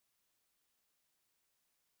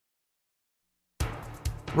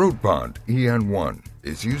Roadbond EN1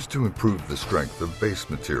 is used to improve the strength of base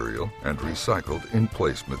material and recycled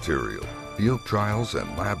in-place material. Field trials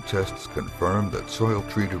and lab tests confirm that soil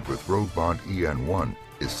treated with Roadbond EN1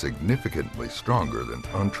 is significantly stronger than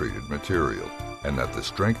untreated material, and that the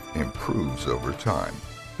strength improves over time.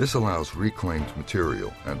 This allows reclaimed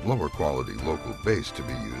material and lower quality local base to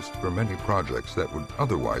be used for many projects that would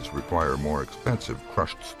otherwise require more expensive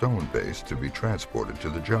crushed stone base to be transported to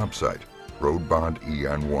the job site. Roadbond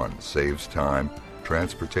EN1 saves time,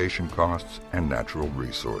 transportation costs, and natural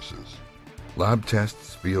resources. Lab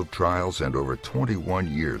tests, field trials, and over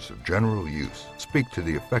 21 years of general use speak to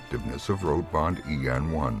the effectiveness of Roadbond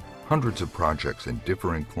EN1. Hundreds of projects in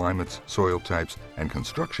differing climates, soil types, and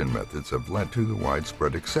construction methods have led to the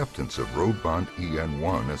widespread acceptance of Roadbond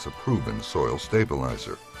EN1 as a proven soil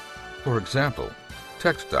stabilizer. For example,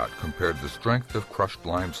 TxDOT compared the strength of crushed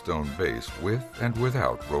limestone base with and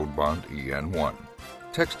without Roadbond EN1.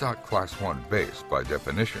 TxDOT Class 1 base, by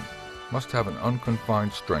definition, must have an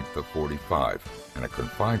unconfined strength of 45 and a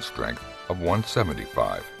confined strength of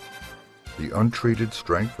 175. The untreated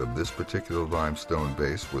strength of this particular limestone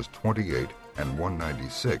base was 28 and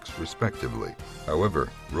 196 respectively. However,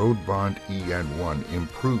 Roadbond EN1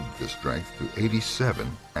 improved the strength to 87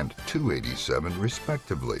 and 287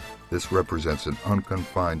 respectively. This represents an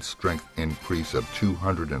unconfined strength increase of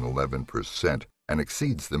 211% and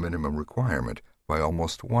exceeds the minimum requirement by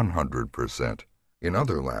almost 100%. In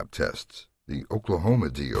other lab tests, the Oklahoma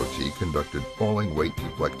DOT conducted falling weight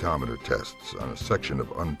deflectometer tests on a section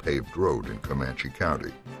of unpaved road in Comanche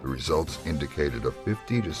County. The results indicated a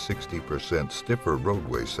 50 to 60% stiffer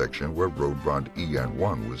roadway section where Roadbond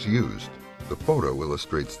EN1 was used. The photo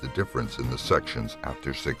illustrates the difference in the sections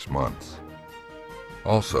after 6 months.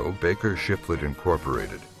 Also, Baker Shiflett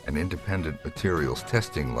Incorporated, an independent materials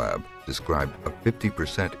testing lab, described a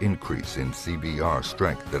 50% increase in CBR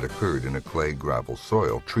strength that occurred in a clay-gravel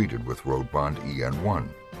soil treated with Roadbond EN1.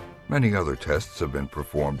 Many other tests have been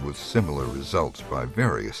performed with similar results by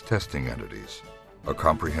various testing entities. A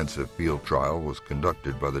comprehensive field trial was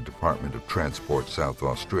conducted by the Department of Transport South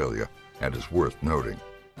Australia and is worth noting.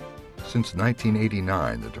 Since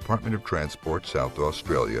 1989, the Department of Transport South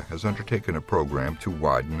Australia has undertaken a program to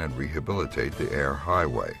widen and rehabilitate the Air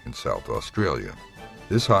Highway in South Australia.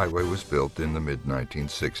 This highway was built in the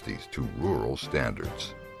mid-1960s to rural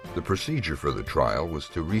standards. The procedure for the trial was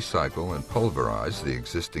to recycle and pulverize the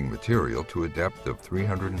existing material to a depth of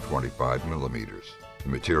 325 millimeters. The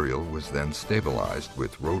material was then stabilized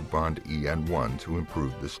with Roadbond EN1 to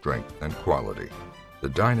improve the strength and quality. The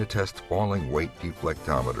Dynatest falling weight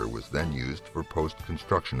deflectometer was then used for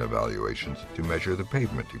post-construction evaluations to measure the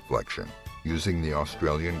pavement deflection. Using the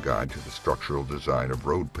Australian Guide to the Structural Design of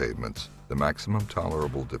Road Pavements, the maximum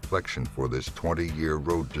tolerable deflection for this 20-year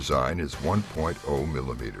road design is 1.0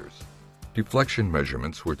 millimeters. Deflection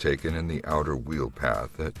measurements were taken in the outer wheel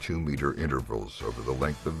path at 2-meter intervals over the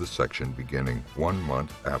length of the section beginning 1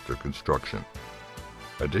 month after construction.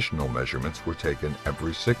 Additional measurements were taken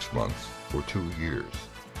every 6 months for 2 years.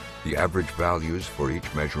 The average values for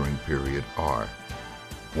each measuring period are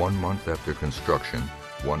 1 month after construction,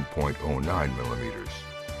 1.09 millimeters.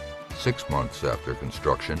 6 months after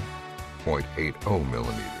construction, 0.80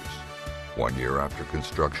 millimeters. 1 year after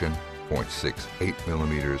construction, 0.68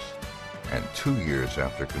 millimeters. And 2 years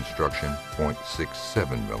after construction,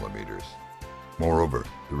 0.67 millimeters. Moreover,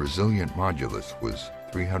 the resilient modulus was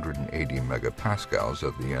 380 megapascals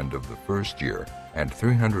at the end of the first year and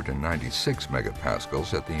 396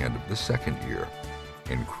 megapascals at the end of the second year.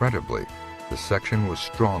 Incredibly, the section was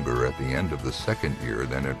stronger at the end of the second year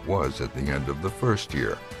than it was at the end of the first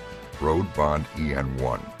year. Roadbond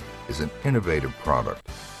EN1 is an innovative product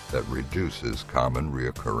that reduces common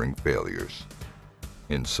reoccurring failures.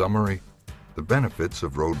 In summary, the benefits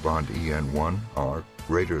of Roadbond EN1 are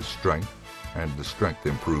greater strength, and the strength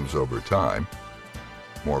improves over time,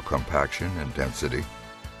 more compaction and density,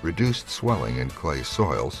 reduced swelling in clay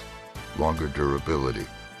soils, longer durability,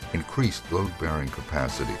 increased load-bearing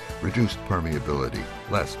capacity, reduced permeability,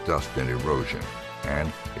 less dust and erosion,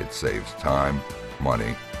 and it saves time,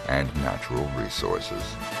 money, and natural resources.